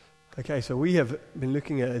Okay, so we have been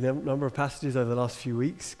looking at a number of passages over the last few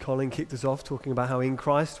weeks. Colin kicked us off talking about how in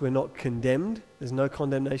Christ we're not condemned. There's no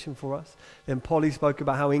condemnation for us. Then Polly spoke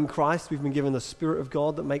about how in Christ we've been given the Spirit of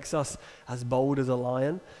God that makes us as bold as a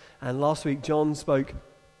lion. And last week John spoke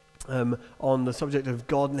on the subject of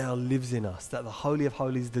God now lives in us, that the Holy of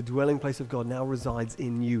Holies, the dwelling place of God, now resides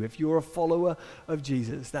in you. If you're a follower of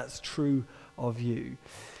Jesus, that's true of you.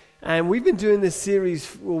 And we've been doing this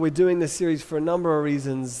series, we're doing this series for a number of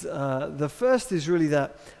reasons. The first is really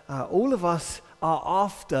that all of us are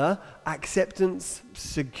after acceptance,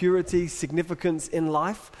 security, significance in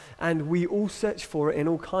life, and we all search for it in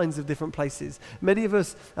all kinds of different places. Many of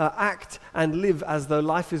us act and live as though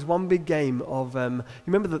life is one big game of, you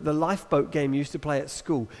remember the lifeboat game you used to play at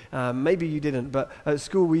school? Maybe you didn't, but at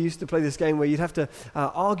school we used to play this game where you'd have to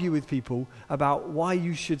argue with people about why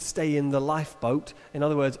you should stay in the lifeboat. In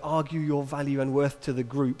other words, argue your value and worth to the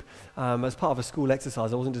group as part of a school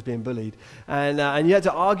exercise. I wasn't just being bullied. And you had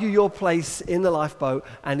to argue your place in the lifeboat,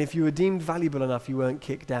 and if you were deemed valuable enough, you weren't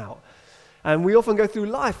kicked out. And we often go through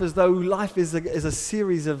life as though life is a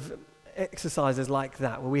series of exercises like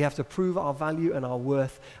that, where we have to prove our value and our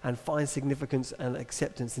worth and find significance and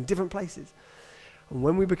acceptance in different places. And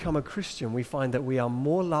when we become a Christian, we find that we are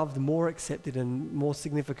more loved, more accepted, and more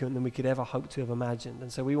significant than we could ever hope to have imagined.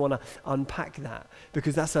 And so we want to unpack that,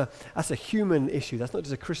 because that's a human issue. That's not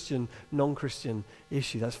just a Christian, non-Christian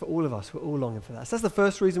issue. That's for all of us. We're all longing for that. So that's the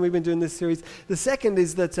first reason we've been doing this series. The second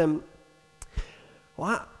is that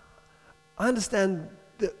I understand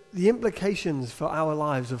that the implications for our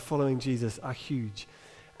lives of following Jesus are huge.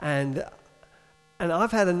 And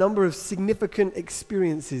I've had a number of significant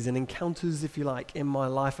experiences and encounters, if you like, in my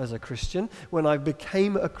life as a Christian. When I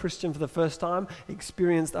became a Christian for the first time,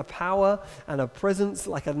 experienced a power and a presence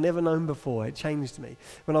like I'd never known before. It changed me.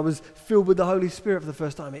 When I was filled with the Holy Spirit for the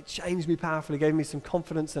first time, it changed me powerfully, gave me some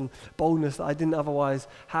confidence and boldness that I didn't otherwise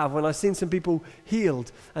have. When I've seen some people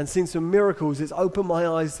healed and seen some miracles, it's opened my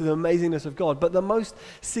eyes to the amazingness of God. But the most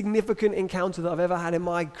significant encounter that I've ever had in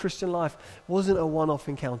my Christian life wasn't a one-off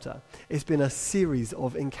encounter. It's been a series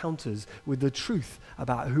of encounters with the truth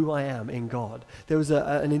about who I am in God. There was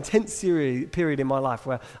an intense period in my life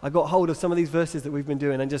where I got hold of some of these verses that we've been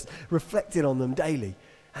doing and just reflected on them daily,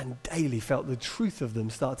 and daily felt the truth of them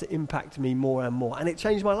start to impact me more and more, and it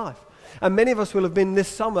changed my life. And many of us will have been this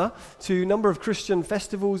summer to a number of Christian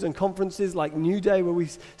festivals and conferences like New Day, where we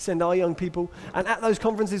send our young people, and at those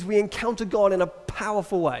conferences we encounter God in a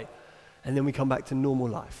powerful way. And then we come back to normal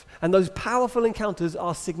life. And those powerful encounters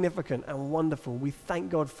are significant and wonderful. We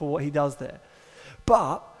thank God for what he does there.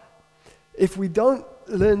 But if we don't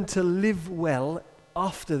learn to live well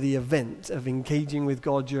after the event of engaging with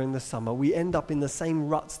God during the summer, we end up in the same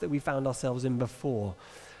ruts that we found ourselves in before.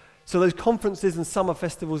 So those conferences and summer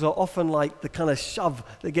festivals are often like the kind of shove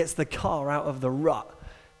that gets the car out of the rut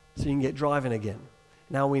so you can get driving again.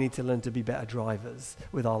 Now we need to learn to be better drivers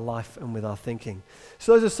with our life and with our thinking.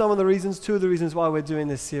 So those are some of the reasons, two of the reasons why we're doing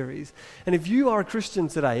this series. And if you are a Christian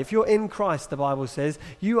today, if you're in Christ, the Bible says,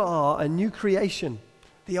 you are a new creation.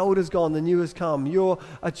 The old has gone, the new has come. You're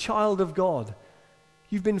a child of God.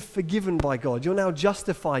 You've been forgiven by God. You're now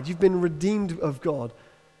justified. You've been redeemed of God.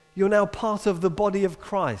 You're now part of the body of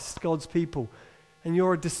Christ, God's people. And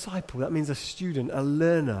you're a disciple. That means a student, a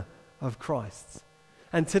learner of Christ.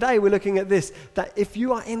 And today we're looking at this, that if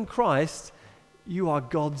you are in Christ, you are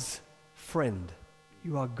God's friend.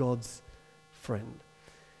 You are God's friend.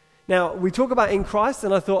 Now, we talk about in Christ,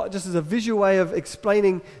 and I thought just as a visual way of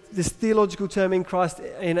explaining this theological term in Christ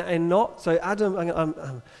and not. So Adam,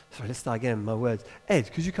 sorry, let's start again, my words.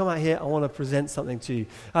 Ed, could you come out here? I want to present something to you.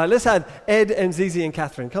 Let's have Ed and Zizi and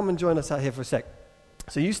Catherine. Come and join us out here for a sec.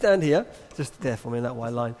 So you stand here, just there for me in that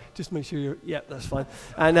white line. Just make sure you're, that's fine.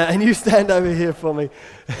 And you stand over here for me.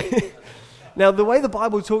 Now, the way the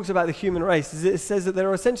Bible talks about the human race is it says that there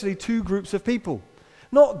are essentially two groups of people.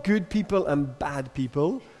 Not good people and bad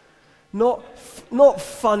people. Not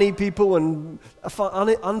funny people and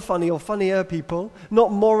unfunny or funnier people.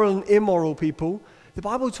 Not moral and immoral people. The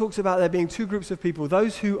Bible talks about there being two groups of people.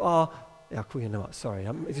 Those who are... I'll call you no, sorry.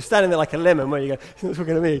 You're standing there like a lemon where you go, you're not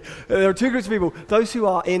talking to me. There are two groups of people. Those who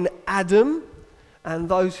are in Adam and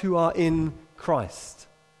those who are in Christ.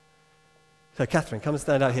 So Catherine, come and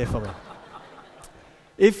stand out here for me.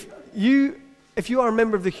 If you are a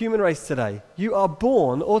member of the human race today, you are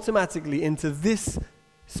born automatically into this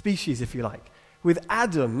species, if you like, with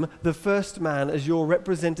Adam, the first man, as your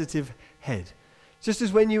representative head. Just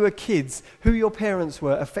as when you were kids, who your parents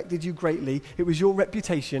were affected you greatly. It was your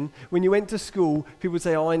reputation. When you went to school, people would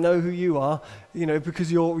say, oh, I know who you are,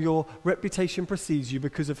 because your reputation precedes you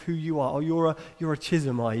because of who you are. Oh, you're a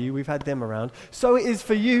Chisholm, are you? We've had them around. So it is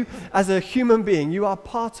for you as a human being. You are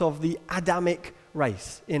part of the Adamic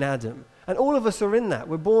race in Adam. And all of us are in that.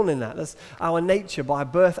 We're born in that. That's our nature by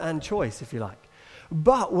birth and choice, if you like.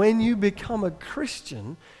 But when you become a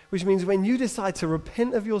Christian, which means when you decide to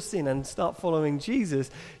repent of your sin and start following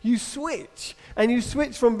Jesus, you switch. And you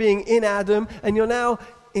switch from being in Adam and you're now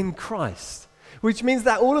in Christ. Which means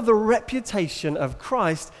that all of the reputation of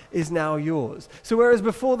Christ is now yours. So whereas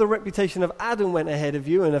before the reputation of Adam went ahead of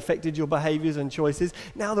you and affected your behaviors and choices,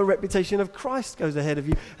 now the reputation of Christ goes ahead of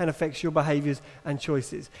you and affects your behaviors and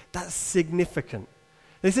choices. That's significant.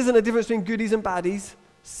 This isn't a difference between goodies and baddies,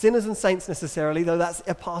 sinners and saints necessarily, though that's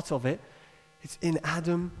a part of it. It's in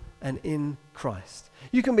Adam and in Christ.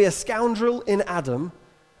 You can be a scoundrel in Adam,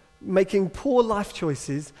 making poor life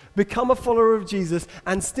choices, become a follower of Jesus,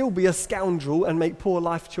 and still be a scoundrel and make poor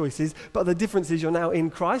life choices. But the difference is you're now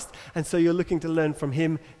in Christ, and so you're looking to learn from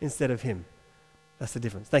him instead of him. That's the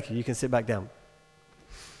difference. Thank you. You can sit back down.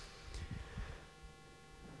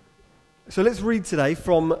 So let's read today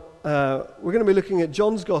from, we're going to be looking at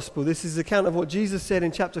John's Gospel. This is the account of what Jesus said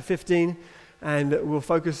in chapter 15, and we'll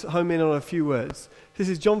home in on a few words. This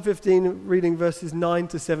is John 15, reading verses 9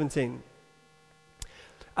 to 17.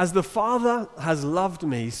 As the Father has loved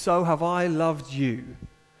me, so have I loved you.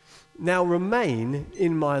 Now remain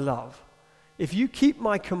in my love. If you keep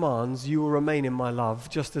my commands, you will remain in my love,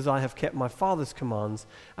 just as I have kept my Father's commands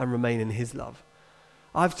and remain in his love.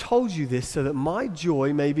 I've told you this so that my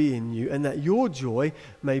joy may be in you and that your joy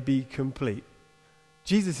may be complete.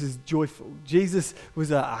 Jesus is joyful. Jesus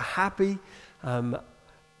was a happy,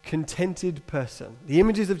 contented person. The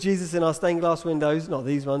images of Jesus in our stained glass windows, not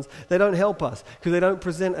these ones, they don't help us because they don't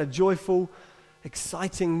present a joyful,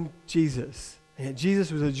 exciting Jesus. And yet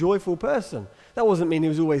Jesus was a joyful person. That doesn't mean he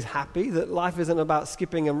was always happy, that life isn't about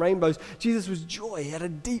skipping and rainbows. Jesus was joy. He had a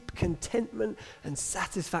deep contentment and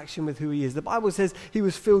satisfaction with who he is. The Bible says he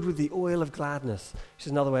was filled with the oil of gladness, which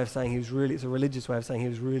is another way of saying it's a religious way of saying he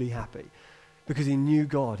was really happy. Because he knew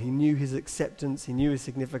God, he knew his acceptance, he knew his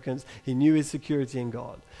significance, he knew his security in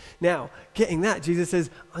God. Now, getting that, Jesus says,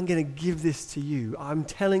 I'm going to give this to you. I'm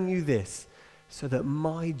telling you this so that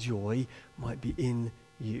my joy might be in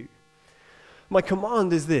you. My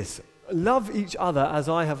command is this: love each other as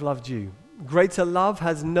I have loved you. Greater love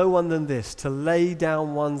has no one than this, to lay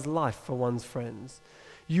down one's life for one's friends.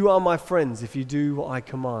 You are my friends if you do what I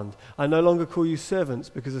command. I no longer call you servants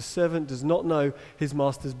because a servant does not know his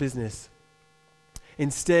master's business.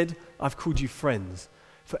 Instead, I've called you friends.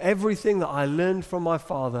 For everything that I learned from my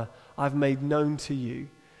Father, I've made known to you.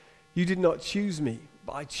 You did not choose me,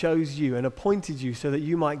 but I chose you and appointed you so that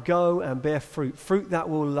you might go and bear fruit, fruit that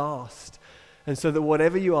will last, and so that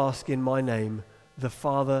whatever you ask in my name, the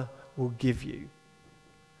Father will give you.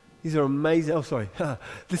 These are amazing. Oh, sorry.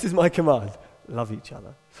 This is my command. Love each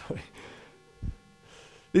other. Sorry.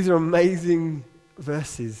 These are amazing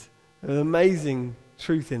verses. Amazing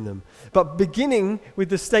truth in them. But beginning with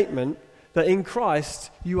the statement that in Christ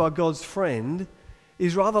you are God's friend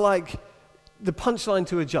is rather like the punchline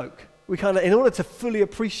to a joke. We kind of, in order to fully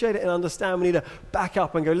appreciate it and understand, we need to back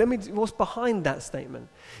up and go, what's behind that statement?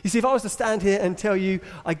 You see, if I was to stand here and tell you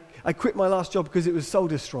I quit my last job because it was soul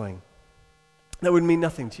destroying, that would mean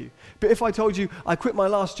nothing to you. But if I told you I quit my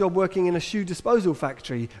last job working in a shoe disposal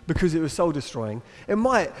factory because it was soul destroying, it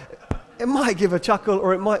might give a chuckle,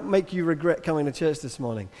 or it might make you regret coming to church this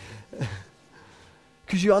morning.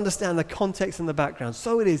 Because you understand the context and the background.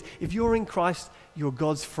 So it is, if you're in Christ, you're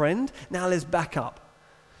God's friend. Now let's back up.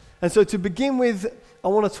 And so to begin with, I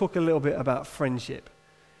want to talk a little bit about friendship.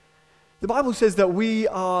 The Bible says that we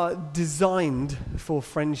are designed for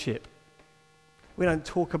friendship. We don't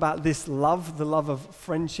talk about this love, the love of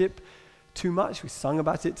friendship, too much. We sung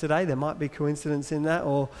about it today. There might be coincidence in that,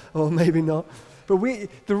 or maybe not. But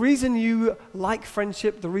the reason you like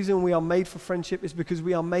friendship, the reason we are made for friendship is because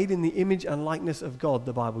we are made in the image and likeness of God,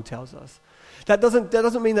 the Bible tells us. That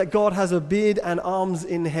doesn't mean that God has a beard and arms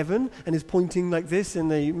in heaven and is pointing like this in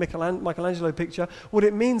the Michelangelo picture. What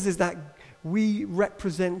it means is that we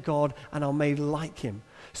represent God and are made like him.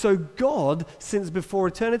 So God, since before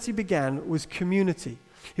eternity began, was community.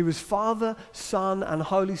 He was Father, Son, and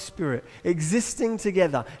Holy Spirit, existing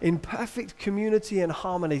together in perfect community and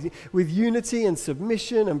harmony, with unity and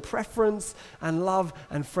submission and preference and love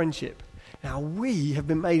and friendship. Now, we have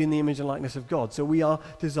been made in the image and likeness of God, so we are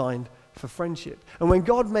designed for friendship. And when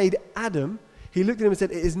God made Adam, he looked at him and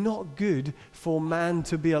said, it is not good for man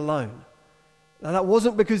to be alone. Now, that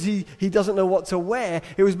wasn't because he doesn't know what to wear.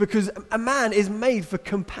 It was because a man is made for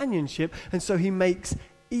companionship, and so he makes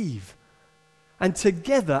Eve. And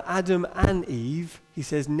together, Adam and Eve, he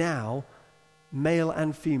says, now, male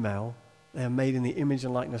and female, they are made in the image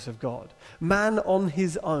and likeness of God. Man on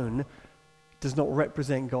his own does not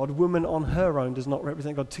represent God. Woman on her own does not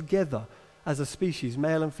represent God. Together, as a species,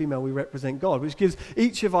 male and female, we represent God, which gives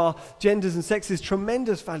each of our genders and sexes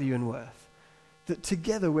tremendous value and worth. That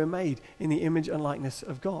together we're made in the image and likeness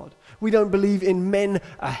of God. We don't believe in men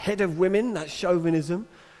ahead of women, that's chauvinism.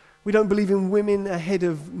 We don't believe in women ahead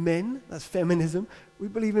of men, that's feminism. We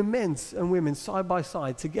believe in men and women side by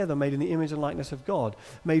side, together made in the image and likeness of God,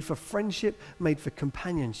 made for friendship, made for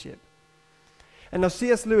companionship. And now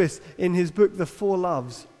C.S. Lewis, in his book, The Four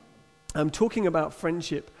Loves, talking about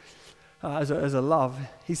friendship as a love,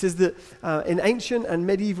 he says that in ancient and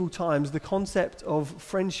medieval times, the concept of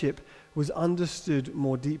friendship was understood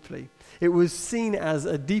more deeply. It was seen as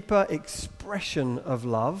a deeper expression of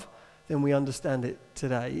love than we understand it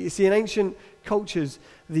today. You see, in ancient cultures,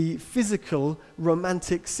 the physical,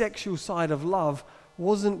 romantic, sexual side of love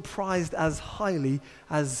wasn't prized as highly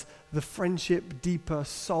as the friendship, deeper,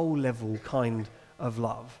 soul-level kind of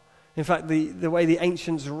love. In fact, the way the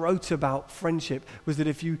ancients wrote about friendship was that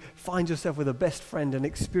if you find yourself with a best friend and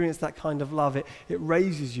experience that kind of love, it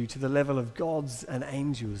raises you to the level of gods and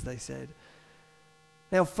angels, they said.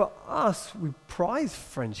 Now, for us, we prize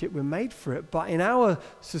friendship, we're made for it, but in our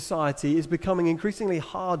society, it's becoming increasingly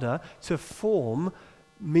harder to form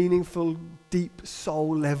meaningful, deep,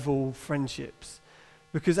 soul-level friendships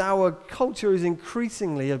because our culture is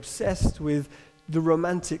increasingly obsessed with the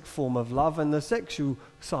romantic form of love and the sexual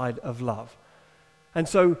side of love. And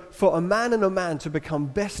so for a man and a man to become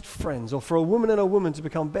best friends, or for a woman and a woman to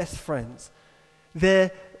become best friends,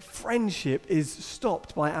 their friendship is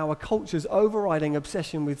stopped by our culture's overriding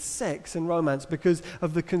obsession with sex and romance because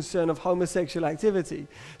of the concern of homosexual activity.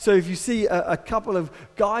 So if you see a couple of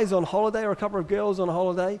guys on holiday or a couple of girls on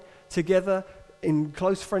holiday together, in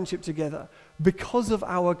close friendship together, because of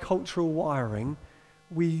our cultural wiring,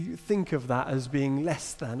 we think of that as being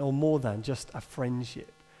less than or more than just a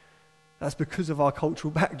friendship. That's because of our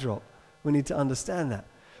cultural backdrop. We need to understand that.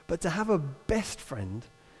 But to have a best friend,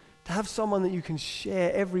 to have someone that you can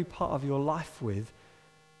share every part of your life with,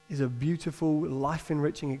 is a beautiful,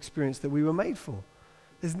 life-enriching experience that we were made for.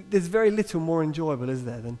 There's very little more enjoyable, is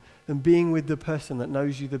there, than being with the person that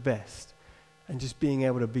knows you the best and just being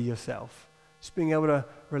able to be yourself. Just being able to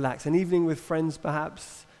relax. An evening with friends,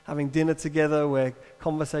 perhaps, having dinner together where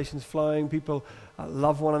conversation's flowing, people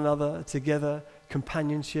love one another together,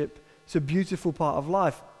 companionship. It's a beautiful part of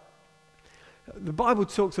life. The Bible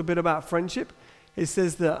talks a bit about friendship. It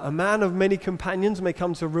says that a man of many companions may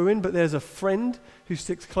come to ruin, but there's a friend who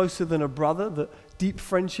sticks closer than a brother, that deep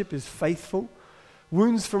friendship is faithful.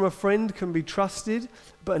 Wounds from a friend can be trusted,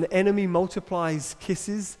 but an enemy multiplies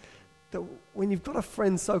kisses. That when you've got a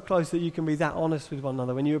friend so close that you can be that honest with one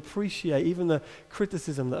another, when you appreciate even the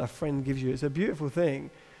criticism that a friend gives you, it's a beautiful thing.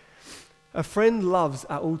 A friend loves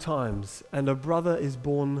at all times, and a brother is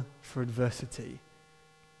born for adversity.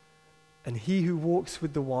 And he who walks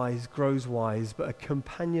with the wise grows wise, but a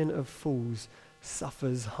companion of fools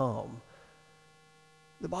suffers harm.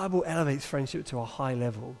 The Bible elevates friendship to a high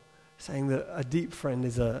level, saying that a deep friend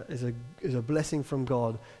is a blessing from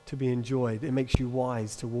God to be enjoyed. It makes you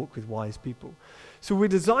wise to walk with wise people. So we're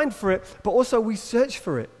designed for it, but also we search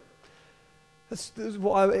for it. That's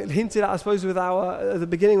what I hinted at, I suppose, at the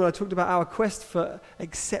beginning when I talked about our quest for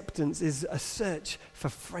acceptance is a search for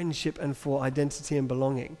friendship and for identity and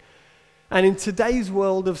belonging. And in today's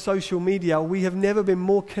world of social media, we have never been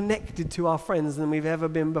more connected to our friends than we've ever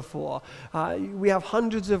been before. We have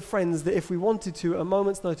hundreds of friends that if we wanted to, at a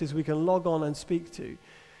moment's notice, we can log on and speak to.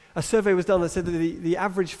 A survey was done that said that the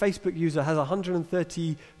average Facebook user has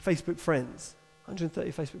 130 Facebook friends.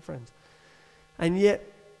 130 Facebook friends. And yet,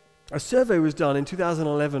 a survey was done in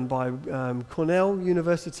 2011 by Cornell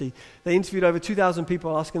University. They interviewed over 2,000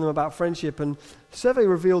 people asking them about friendship, and the survey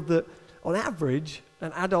revealed that on average,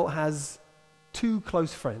 an adult has 2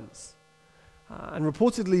 close friends. And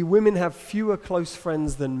reportedly, women have fewer close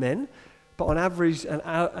friends than men, but on average, an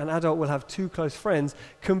adult will have 2 close friends,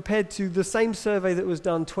 compared to the same survey that was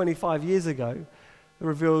done 25 years ago that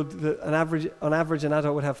revealed that on average, an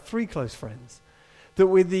adult would have 3 close friends. That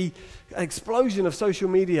with the explosion of social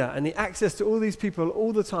media and the access to all these people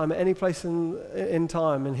all the time, at any place in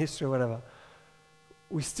time, in history or whatever,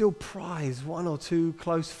 we still prize 1 or 2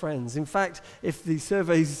 close friends. In fact, if the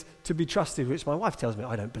survey's to be trusted, which my wife tells me,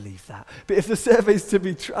 I don't believe that, but if the survey's to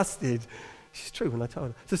be trusted, she's true when I told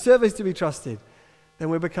her, if the survey's to be trusted,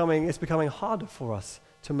 then it's becoming harder for us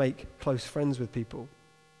to make close friends with people.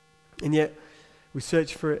 And yet, we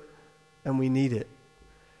search for it and we need it.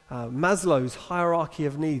 Maslow's hierarchy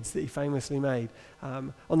of needs that he famously made.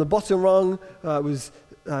 On the bottom rung was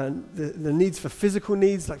the needs for physical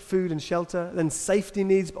needs like food and shelter, then safety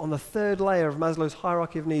needs, but on the third layer of Maslow's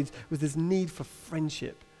hierarchy of needs was this need for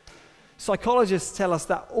friendship. Psychologists tell us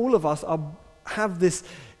that all of us have this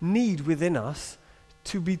need within us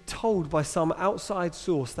to be told by some outside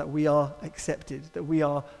source that we are accepted, that we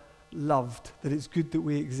are loved, that it's good that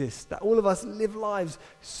we exist, that all of us live lives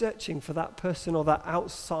searching for that person or that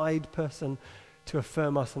outside person to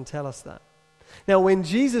affirm us and tell us that. Now, when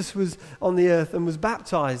Jesus was on the earth and was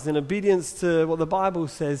baptized in obedience to what the Bible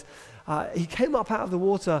says, he came up out of the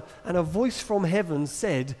water and a voice from heaven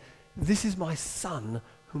said, "This is my son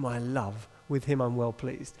whom I love, with him I'm well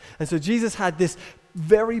pleased." And so Jesus had this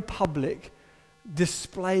very public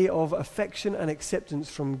display of affection and acceptance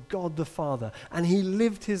from God the Father, and he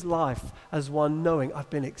lived his life as one knowing, I've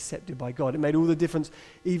been accepted by God. It made all the difference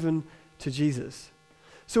even to Jesus.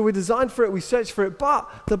 So we're designed for it, we search for it, but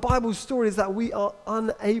the Bible's story is that we are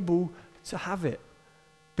unable to have it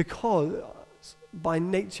because by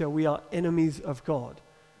nature we are enemies of God.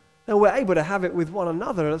 Now we're able to have it with one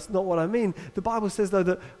another, that's not what I mean. The Bible says though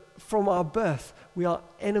that from our birth, we are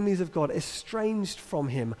enemies of God, estranged from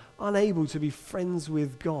him, unable to be friends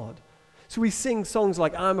with God. So we sing songs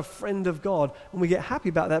like, I'm a friend of God, and we get happy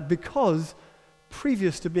about that because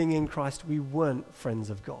previous to being in Christ, we weren't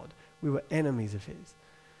friends of God. We were enemies of his.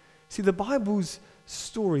 See, the Bible's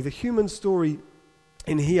story, the human story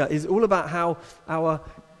in here, is all about how our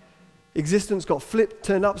existence got flipped,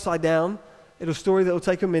 turned upside down. It's a story that will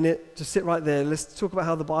take a minute. Just sit right there. Let's talk about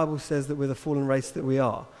how the Bible says that we're the fallen race that we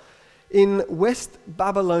are. In West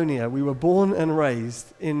Babylonia, we were born and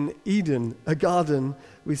raised. In Eden, a garden,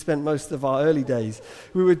 we spent most of our early days.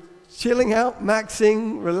 We were chilling out,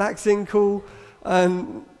 maxing, relaxing, cool,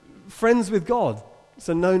 and friends with God.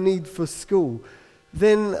 So no need for school.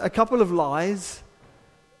 Then a couple of lies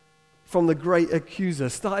from the great accuser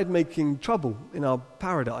started making trouble in our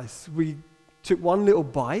paradise. We took one little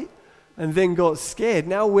bite and then got scared.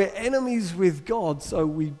 Now we're enemies with God, so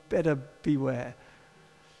we better beware.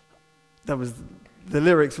 That was the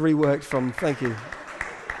lyrics reworked from, thank you.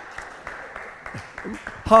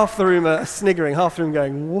 Half the room are sniggering, half the room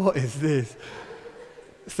going, what is this?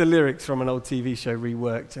 It's the lyrics from an old TV show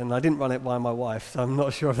reworked, and I didn't run it by my wife, so I'm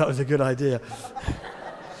not sure if that was a good idea.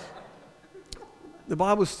 The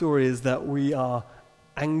Bible story is that we are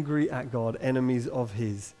angry at God, enemies of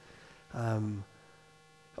his.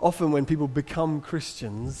 Often when people become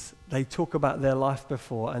Christians, they talk about their life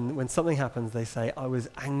before, and when something happens, they say, I was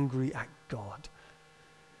angry at God.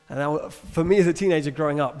 And now, for me as a teenager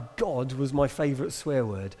growing up, God was my favorite swear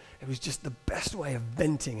word. It was just the best way of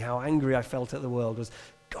venting how angry I felt at the world was,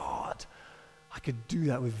 God. I could do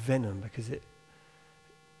that with venom because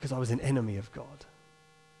I was an enemy of God.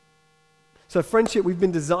 So friendship, we've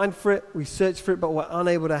been designed for it, we search for it, but we're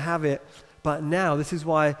unable to have it. But now, this is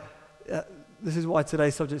why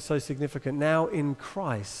today's subject is so significant. Now in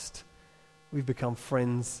Christ, we've become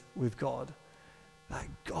friends with God. That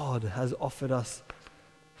God has offered us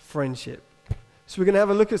friendship. So we're going to have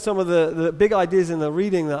a look at some of the big ideas in the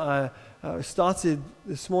reading that I started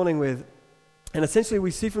this morning with. And essentially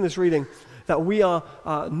we see from this reading that we are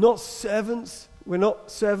not servants. We're not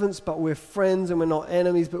servants, but we're friends, and we're not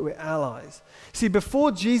enemies, but we're allies. See,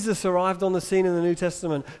 before Jesus arrived on the scene in the New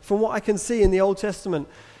Testament, from what I can see in the Old Testament,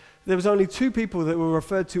 there was only two people that were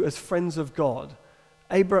referred to as friends of God.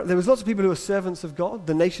 There was lots of people who were servants of God.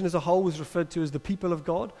 The nation as a whole was referred to as the people of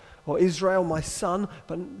God, or Israel, my son,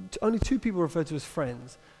 but only two people were referred to as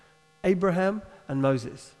friends, Abraham and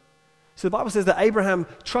Moses. So the Bible says that Abraham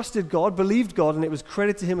trusted God, believed God, and it was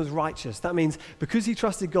credited to him as righteous. That means because he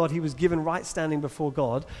trusted God, he was given right standing before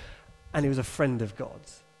God, and he was a friend of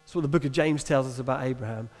God's. That's what the book of James tells us about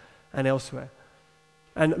Abraham and elsewhere.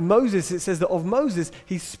 And Moses, it says that of Moses,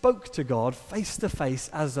 he spoke to God face to face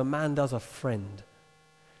as a man does a friend.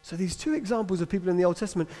 So these two examples of people in the Old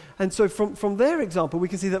Testament. And so from their example, we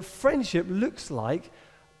can see that friendship looks like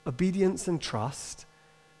obedience and trust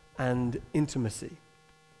and intimacy,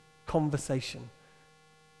 conversation,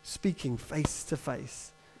 speaking face to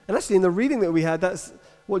face. And actually in the reading that we had, that's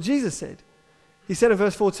what Jesus said. He said in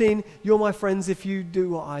verse 14, you're my friends if you do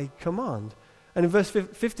what I command. And in verse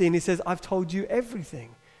 15, he says, I've told you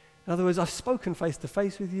everything. In other words, I've spoken face to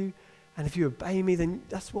face with you, and if you obey me, then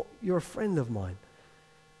you're a friend of mine.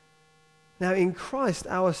 Now, in Christ,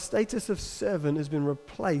 our status of servant has been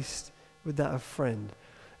replaced with that of friend.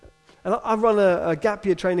 And I run a gap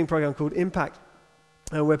year training program called Impact.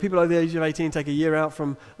 where people over the age of 18 take a year out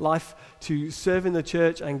from life to serve in the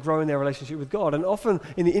church and grow in their relationship with God. And often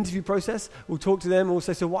in the interview process, we'll talk to them and we'll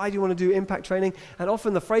say, so why do you want to do impact training? And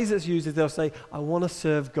often the phrase that's used is they'll say, I want to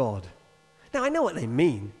serve God. Now, I know what they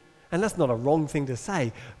mean, and that's not a wrong thing to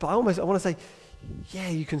say, but I want to say, yeah,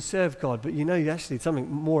 you can serve God, but you know, you actually,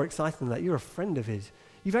 something more exciting than that. You're a friend of his.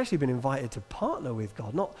 You've actually been invited to partner with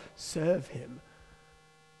God, not serve him.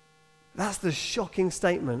 That's the shocking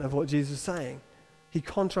statement of what Jesus is saying. He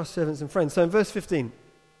contrasts servants and friends. So in verse 15,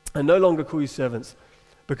 I no longer call you servants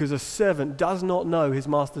because a servant does not know his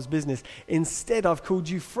master's business. Instead, I've called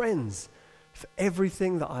you friends. For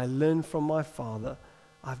everything that I learned from my Father,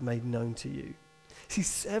 I've made known to you. See,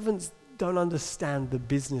 servants don't understand the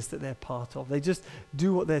business that they're part of. They just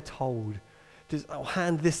do what they're told. Just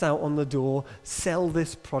hand this out on the door, sell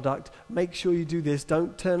this product, make sure you do this,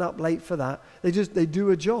 don't turn up late for that. They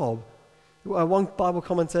do a job. One Bible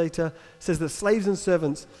commentator says that slaves and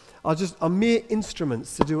servants are mere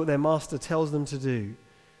instruments to do what their master tells them to do.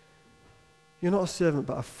 You're not a servant,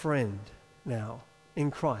 but a friend now in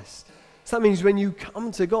Christ. So that means when you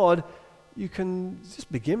come to God, you can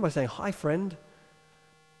just begin by saying, hi, friend.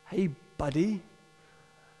 Hey, buddy.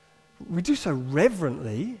 We do so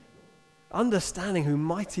reverently, understanding who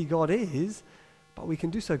mighty God is, but we can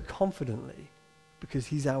do so confidently because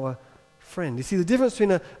he's our friend. You see, the difference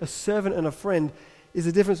between a servant and a friend is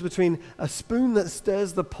the difference between a spoon that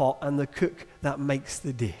stirs the pot and the cook that makes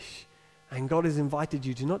the dish. And God has invited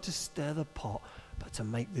you to not just stir the pot, but to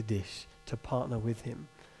make the dish, to partner with him.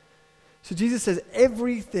 So Jesus says,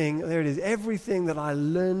 everything that I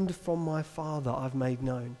learned from my Father, I've made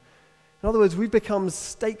known. In other words, we've become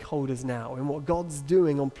stakeholders now in what God's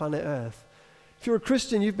doing on planet Earth. If you're a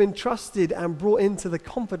Christian, you've been trusted and brought into the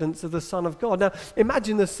confidence of the Son of God. Now,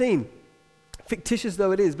 imagine the scene. Fictitious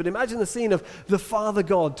though it is, but imagine the scene of the Father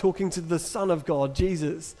God talking to the Son of God,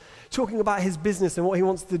 Jesus, talking about his business and what he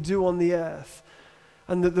wants to do on the earth,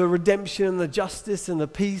 and the redemption and the justice and the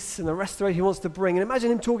peace and the restoration he wants to bring. And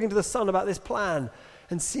imagine him talking to the Son about this plan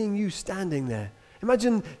and seeing you standing there.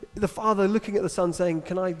 Imagine the Father looking at the Son saying,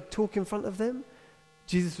 can I talk in front of them?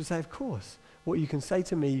 Jesus would say, of course. What you can say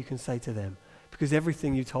to me, you can say to them. Because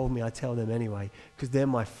everything you told me, I tell them anyway, because they're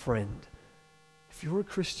my friend. If you're a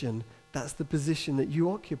Christian, that's the position that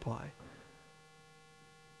you occupy.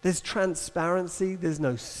 There's transparency. There's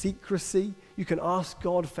no secrecy. You can ask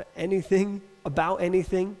God for anything, about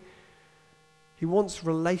anything. He wants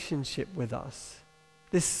relationship with us.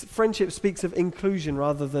 This friendship speaks of inclusion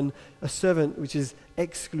rather than a servant, which is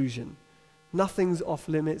exclusion. Nothing's off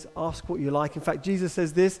limits. Ask what you like. In fact, Jesus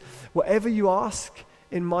says this, whatever you ask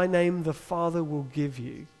in my name, the Father will give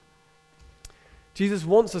you. Jesus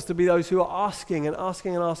wants us to be those who are asking and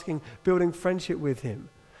asking and asking, building friendship with him.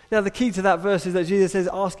 Now, the key to that verse is that Jesus says,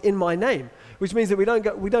 ask in my name, which means that we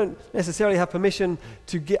don't necessarily have permission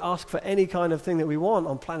to ask for any kind of thing that we want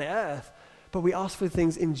on planet Earth, but we ask for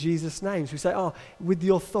things in Jesus' name. So we say, with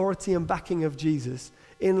the authority and backing of Jesus,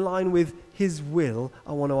 in line with his will,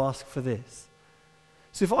 I want to ask for this.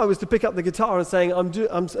 So if I was to pick up the guitar and saying,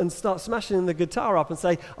 and start smashing the guitar up and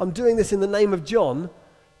say, I'm doing this in the name of John,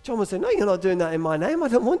 John would say, no, you're not doing that in my name. I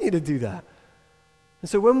don't want you to do that. And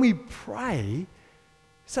so when we pray,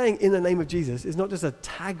 saying in the name of Jesus is not just a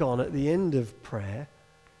tag on at the end of prayer.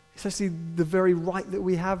 It's actually the very right that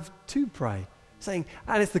we have to pray. And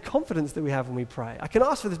it's the confidence that we have when we pray. I can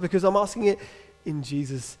ask for this because I'm asking it in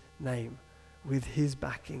Jesus' name, with his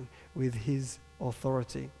backing, with his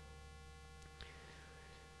authority.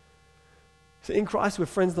 So in Christ, we're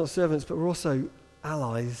friends, not servants, but we're also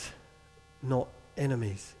allies, not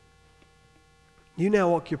enemies. You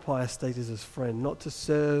now occupy a status as friend, not to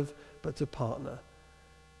serve, but to partner.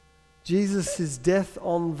 Jesus' death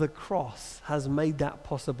on the cross has made that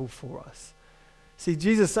possible for us. See,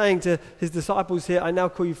 Jesus saying to his disciples here, I now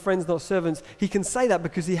call you friends, not servants. He can say that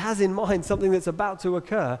because he has in mind something that's about to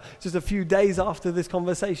occur just a few days after this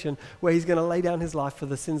conversation where he's going to lay down his life for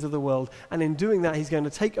the sins of the world. And in doing that, he's going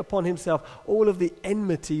to take upon himself all of the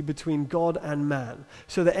enmity between God and man,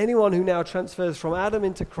 so that anyone who now transfers from Adam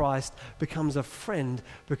into Christ becomes a friend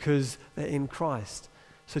because they're in Christ.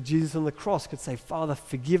 So Jesus on the cross could say, Father,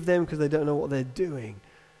 forgive them because they don't know what they're doing.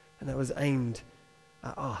 And that was aimed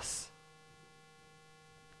at us.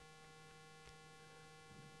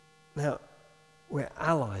 Now, we're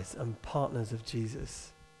allies and partners of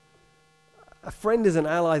Jesus. A friend is an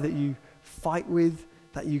ally that you fight with,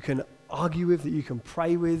 that you can argue with, that you can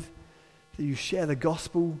pray with, that you share the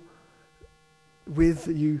gospel with,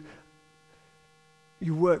 that you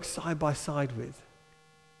work side by side with.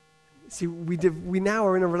 See, we now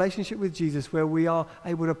are in a relationship with Jesus where we are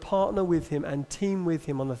able to partner with him and team with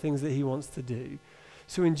him on the things that he wants to do.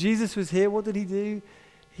 So when Jesus was here, what did he do?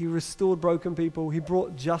 He restored broken people. He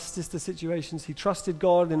brought justice to situations. He trusted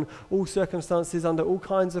God in all circumstances, under all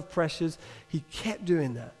kinds of pressures. He kept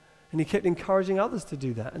doing that. And he kept encouraging others to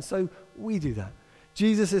do that. And so we do that.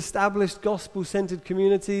 Jesus established gospel-centered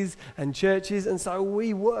communities and churches, and so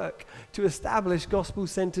we work to establish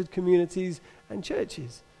gospel-centered communities and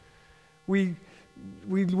churches. We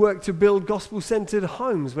work to build gospel-centered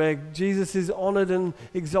homes where Jesus is honored and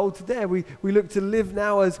exalted there. We look to live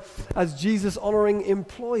now as Jesus-honoring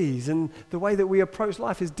employees, and the way that we approach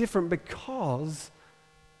life is different because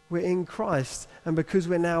we're in Christ and because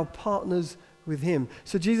we're now partners with him.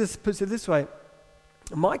 So Jesus puts it this way,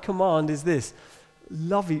 my command is this,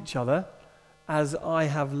 love each other as I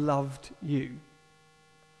have loved you.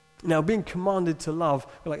 Now, being commanded to love,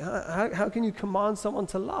 we're like, how can you command someone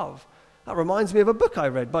to love? That reminds me of a book I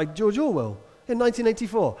read by George Orwell in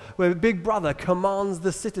 1984, where Big Brother commands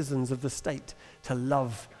the citizens of the state to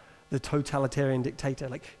love the totalitarian dictator.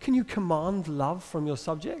 Like, can you command love from your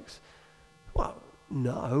subjects? Well,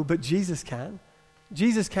 no, but Jesus can.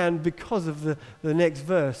 Jesus can because of the next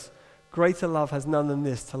verse. Greater love has none than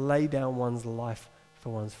this, to lay down one's life for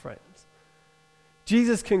one's friends.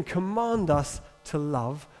 Jesus can command us to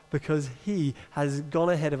love because he has gone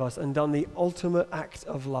ahead of us and done the ultimate act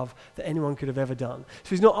of love that anyone could have ever done. So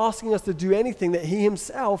he's not asking us to do anything that he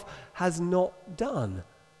himself has not done.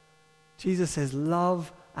 Jesus says,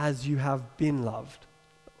 love as you have been loved.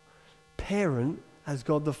 Parent as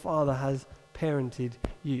God the Father has parented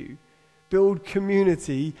you. Build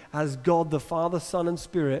community as God the Father, Son, and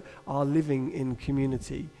Spirit are living in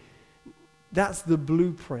community. That's the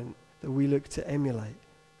blueprint that we look to emulate.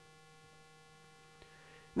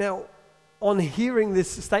 Now, on hearing this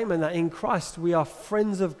statement that in Christ we are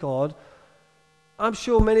friends of God, I'm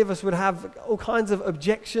sure many of us would have all kinds of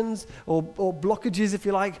objections or blockages, if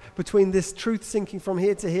you like, between this truth sinking from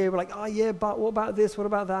here to here. We're like, oh yeah, but what about this? What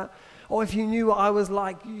about that? Or if you knew what I was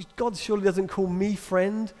like, God surely doesn't call me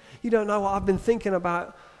friend. You don't know what I've been thinking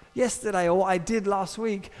about yesterday or what I did last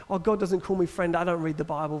week. Oh, God doesn't call me friend. I don't read the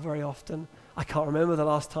Bible very often. I can't remember the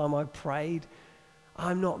last time I prayed.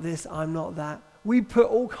 I'm not this, I'm not that. We put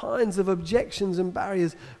all kinds of objections and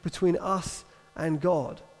barriers between us and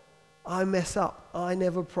God. I mess up. I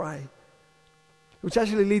never pray. Which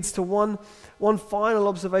actually leads to one final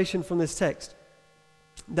observation from this text.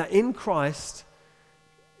 That in Christ,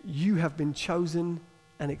 you have been chosen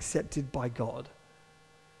and accepted by God.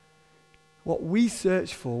 What we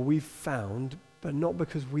search for, we've found, but not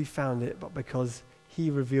because we found it, but because he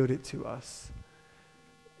revealed it to us.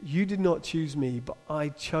 You did not choose me, but I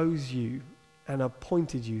chose you and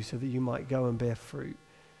appointed you so that you might go and bear fruit.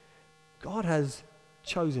 God has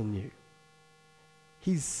chosen you.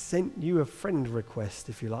 He's sent you a friend request,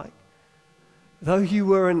 if you like. Though you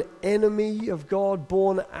were an enemy of God,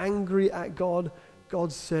 born angry at God,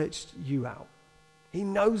 God searched you out. He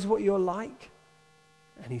knows what you're like,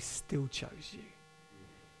 and he still chose you.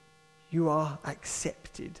 You are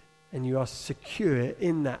accepted, and you are secure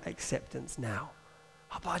in that acceptance now.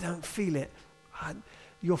 Oh, but I don't feel it.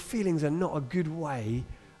 Your feelings are not a good way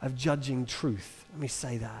of judging truth. Let me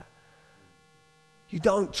say that. You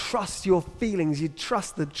don't trust your feelings. You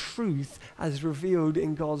trust the truth as revealed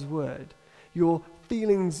in God's word. Your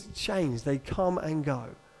feelings change. They come and go.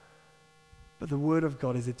 But the word of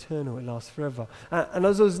God is eternal. It lasts forever. And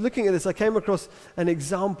as I was looking at this, I came across an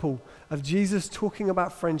example of Jesus talking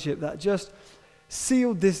about friendship that just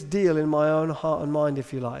sealed this deal in my own heart and mind,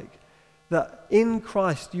 if you like. That in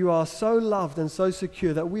Christ you are so loved and so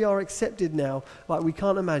secure that we are accepted now like we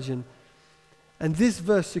can't imagine. And this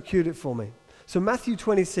verse secured it for me. So Matthew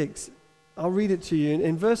 26, I'll read it to you.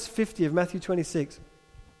 In verse 50 of Matthew 26,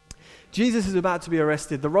 Jesus is about to be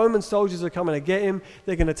arrested. The Roman soldiers are coming to get him.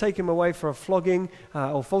 They're going to take him away for a flogging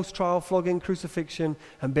or false trial, flogging, crucifixion,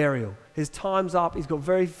 and burial. His time's up. He's got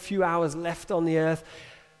very few hours left on the earth.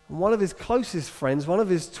 And one of his closest friends, one of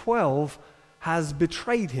his 12, has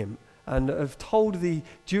betrayed him and have told the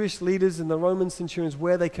Jewish leaders and the Roman centurions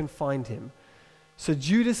where they can find him. So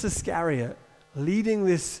Judas Iscariot, leading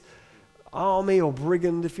this army or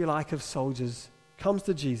brigand, if you like, of soldiers, comes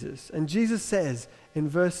to Jesus. And Jesus says in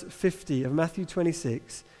verse 50 of Matthew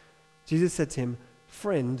 26, Jesus said to him,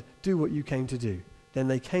 "Friend, do what you came to do." Then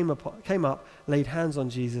they came up, laid hands on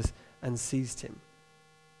Jesus, and seized him.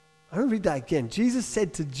 I'm going to read that again. Jesus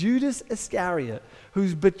said to Judas Iscariot,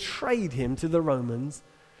 who's betrayed him to the Romans,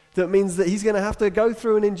 that means that he's going to have to go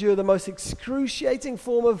through and endure the most excruciating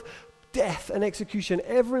form of death and execution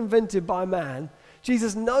ever invented by man.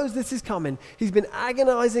 Jesus knows this is coming. He's been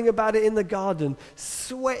agonizing about it in the garden,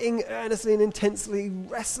 sweating earnestly and intensely,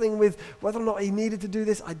 wrestling with whether or not he needed to do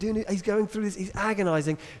this. He's going through this. He's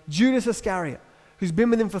agonizing. Judas Iscariot, who's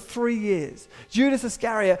been with him for 3 years. Judas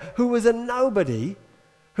Iscariot, who was a nobody,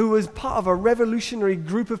 who was part of a revolutionary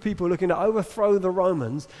group of people looking to overthrow the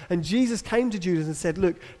Romans. And Jesus came to Judas and said,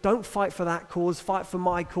 look, don't fight for that cause, fight for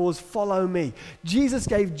my cause, follow me. Jesus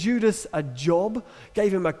gave Judas a job,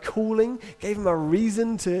 gave him a calling, gave him a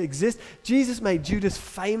reason to exist. Jesus made Judas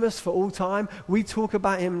famous for all time. We talk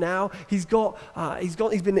about him now. He's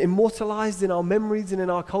been immortalized in our memories and in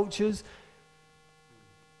our cultures.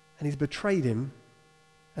 And he's betrayed him.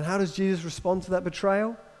 And how does Jesus respond to that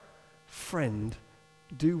betrayal? Friend,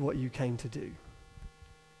 do what you came to do.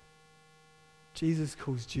 Jesus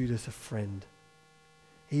calls Judas a friend,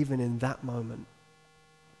 even in that moment.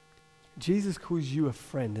 Jesus calls you a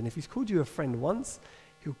friend, and if he's called you a friend once,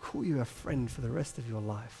 he'll call you a friend for the rest of your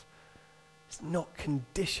life. It's not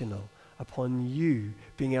conditional upon you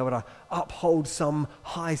being able to uphold some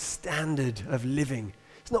high standard of living.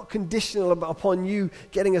 It's not conditional upon you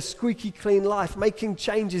getting a squeaky clean life, making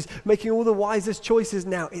changes, making all the wisest choices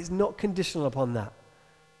now. It's not conditional upon that.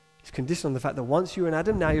 It's conditional on the fact that once you were in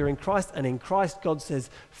Adam, now you're in Christ, and in Christ God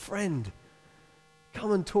says, friend,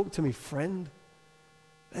 come and talk to me, friend.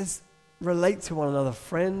 Let's relate to one another,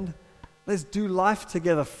 friend. Let's do life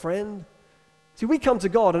together, friend. See, we come to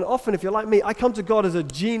God, and often, if you're like me, I come to God as a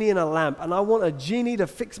genie in a lamp, and I want a genie to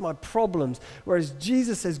fix my problems, whereas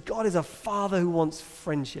Jesus says God is a father who wants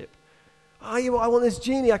friendship. I want this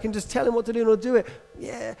genie. I can just tell him what to do and he'll do it.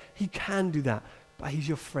 Yeah, he can do that, but he's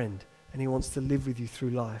your friend. And he wants to live with you through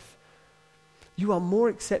life. You are more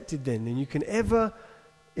accepted then than you can ever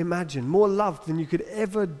imagine, more loved than you could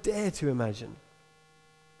ever dare to imagine.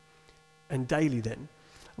 And daily then,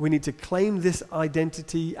 we need to claim this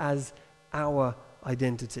identity as our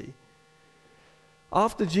identity.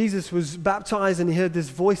 After Jesus was baptized and he heard this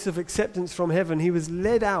voice of acceptance from heaven, he was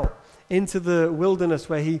led out into the wilderness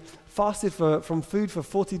where he fasted from food for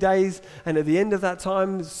 40 days. And at the end of that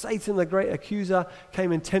time, Satan, the great accuser,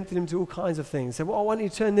 came and tempted him to all kinds of things. Said, well, why don't you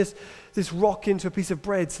turn this rock into a piece of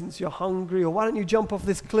bread since you're hungry? Or why don't you jump off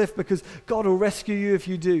this cliff because God will rescue you if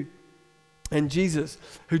you do? And Jesus,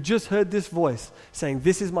 who just heard this voice saying,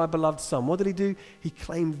 this is my beloved son, what did he do? He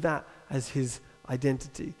claimed that as his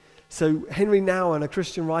identity. So Henry Nouwen, a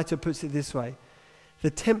Christian writer, puts it this way. The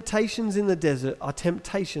temptations in the desert are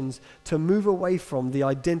temptations to move away from the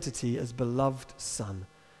identity as beloved son,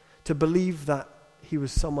 to believe that he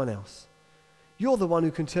was someone else. You're the one who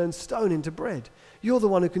can turn stone into bread. You're the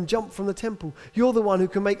one who can jump from the temple. You're the one who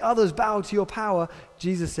can make others bow to your power.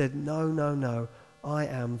 Jesus said, no, no, no. I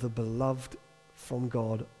am the beloved from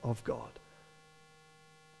God of God.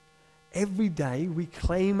 Every day we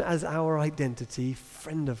claim as our identity,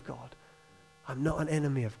 friend of God. I'm not an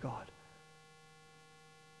enemy of God.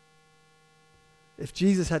 If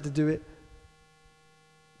Jesus had to do it,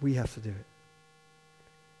 we have to do it.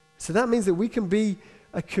 So that means that we can be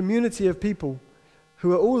a community of people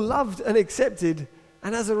who are all loved and accepted,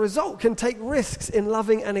 and as a result can take risks in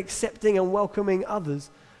loving and accepting and welcoming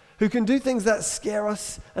others, who can do things that scare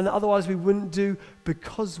us and that otherwise we wouldn't do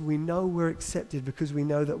because we know we're accepted, because we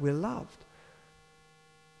know that we're loved.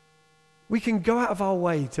 We can go out of our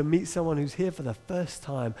way to meet someone who's here for the first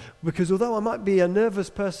time, because although I might be a nervous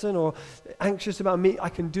person or anxious about me, I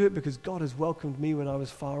can do it because God has welcomed me when I was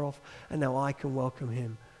far off, and now I can welcome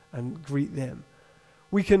him and greet them.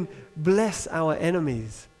 We can bless our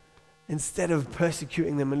enemies instead of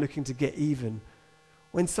persecuting them and looking to get even.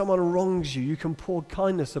 When someone wrongs you, you can pour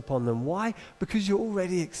kindness upon them. Why? Because you're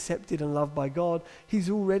already accepted and loved by God. He's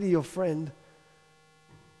already your friend.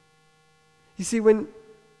 You see, when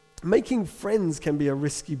making friends can be a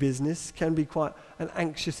risky business, can be quite an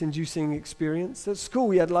anxious-inducing experience. At school,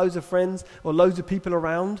 we had loads of friends or loads of people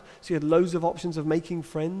around, so you had loads of options of making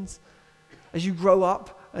friends. As you grow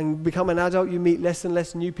up and become an adult, you meet less and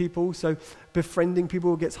less new people, so befriending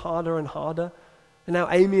people gets harder and harder. And now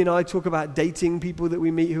Amy and I talk about dating people that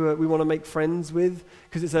we meet who we want to make friends with,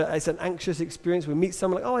 because it's an anxious experience. We meet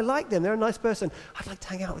someone like, oh, I like them, they're a nice person. I'd like to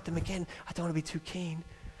hang out with them again. I don't want to be too keen.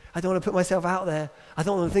 I don't want to put myself out there. I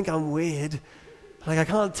don't want to think I'm weird. Like, I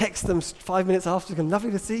can't text them 5 minutes after, going,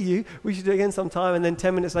 lovely to see you. We should do it again sometime. And then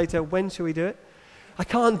 10 minutes later, when shall we do it? I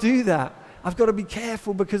can't do that. I've got to be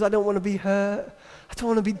careful because I don't want to be hurt. I don't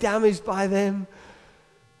want to be damaged by them.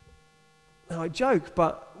 Now, I joke,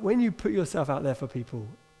 but when you put yourself out there for people,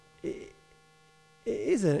 it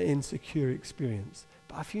is an insecure experience.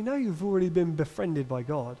 But if you know you've already been befriended by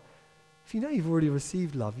God, if you know you've already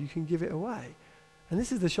received love, you can give it away. And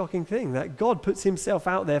this is the shocking thing, that God puts himself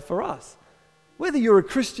out there for us. whether you're a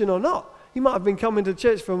Christian or not. You might have been coming to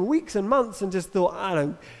church for weeks and months and just thought, I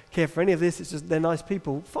don't care for any of this, it's just they're nice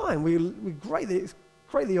people. Fine, it's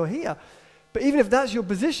great that you're here. But even if that's your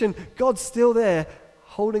position, God's still there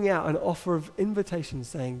holding out an offer of invitation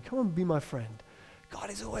saying, come and be my friend. God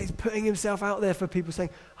is always putting himself out there for people saying,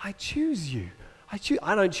 I choose you.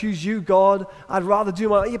 I don't choose you, God. I'd rather do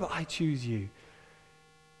but I choose you.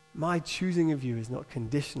 My choosing of you is not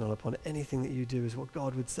conditional upon anything that you do, is what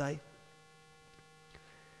God would say.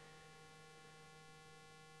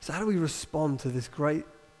 So how do we respond to this great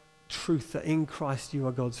truth that in Christ you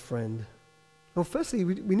are God's friend? Well, firstly,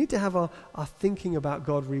 we need to have our thinking about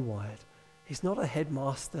God rewired. He's not a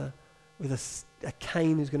headmaster with a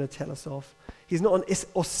cane who's going to tell us off. He's not an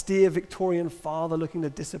austere Victorian father looking to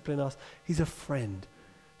discipline us. He's a friend.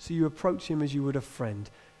 So you approach him as you would a friend.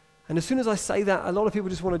 And as soon as I say that, a lot of people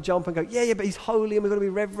just want to jump and go, yeah, but he's holy and we've got to be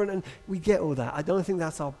reverent, and we get all that. I don't think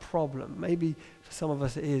that's our problem. Maybe for some of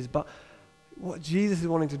us it is, but what Jesus is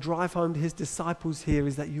wanting to drive home to his disciples here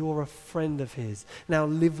is that you're a friend of his. Now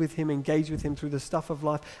live with him, engage with him through the stuff of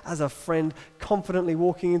life as a friend, confidently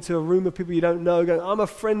walking into a room of people you don't know, going, I'm a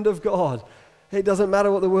friend of God. It doesn't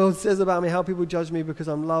matter what the world says about me, how people judge me, because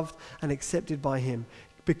I'm loved and accepted by him.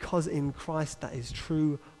 Because in Christ that is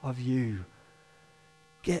true of you.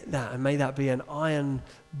 Get that, and may that be an iron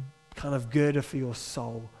kind of girder for your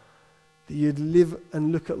soul. That you'd live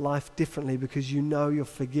and look at life differently because you know you're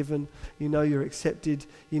forgiven, you know you're accepted,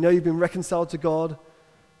 you know you've been reconciled to God,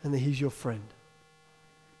 and that he's your friend.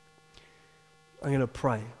 I'm going to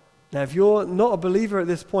pray. Now, if you're not a believer at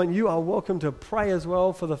this point, you are welcome to pray as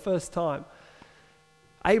well for the first time.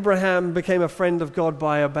 Abraham became a friend of God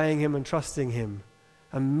by obeying him and trusting him,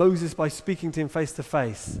 and Moses by speaking to him face to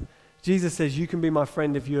face. Jesus says, you can be my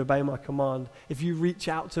friend if you obey my command, if you reach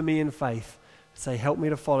out to me in faith. Say, help me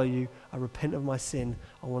to follow you. I repent of my sin.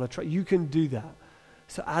 I want to try. You can do that.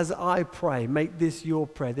 So as I pray, make this your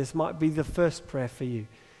prayer. This might be the first prayer for you.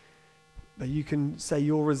 But you can say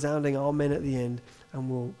your resounding amen at the end, and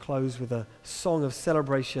we'll close with a song of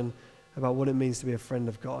celebration about what it means to be a friend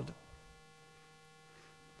of God.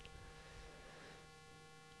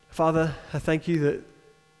 Father, I thank you that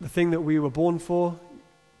the thing that we were born for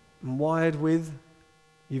and wired with,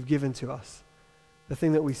 you've given to us. The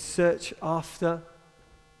thing that we search after,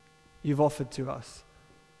 you've offered to us.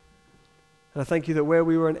 And I thank you that where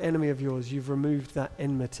we were an enemy of yours, you've removed that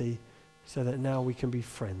enmity so that now we can be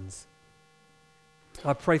friends.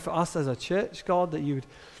 I pray for us as a church, God, that you would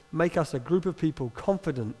make us a group of people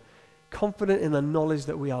confident in the knowledge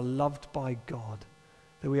that we are loved by God,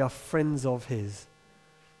 that we are friends of his.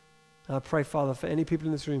 And I pray, Father, for any people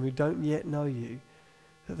in this room who don't yet know you,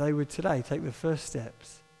 that they would today take the first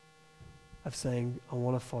steps of saying, I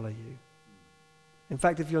want to follow you. In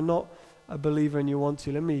fact, if you're not a believer and you want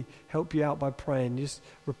to, let me help you out by praying. Just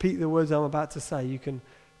repeat the words I'm about to say. You can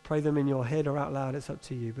pray them in your head or out loud. It's up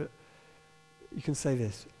to you. But you can say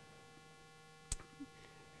this.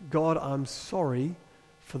 God, I'm sorry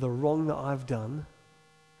for the wrong that I've done.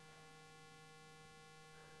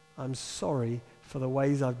 I'm sorry for the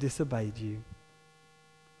ways I've disobeyed you.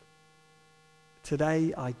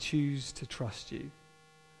 Today, I choose to trust you.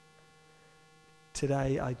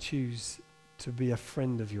 Today, I choose to be a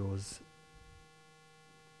friend of yours.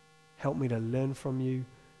 Help me to learn from you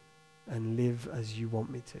and live as you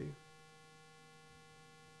want me to.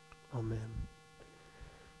 Amen.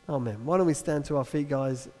 Amen. Why don't we stand to our feet,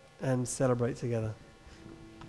 guys, and celebrate together?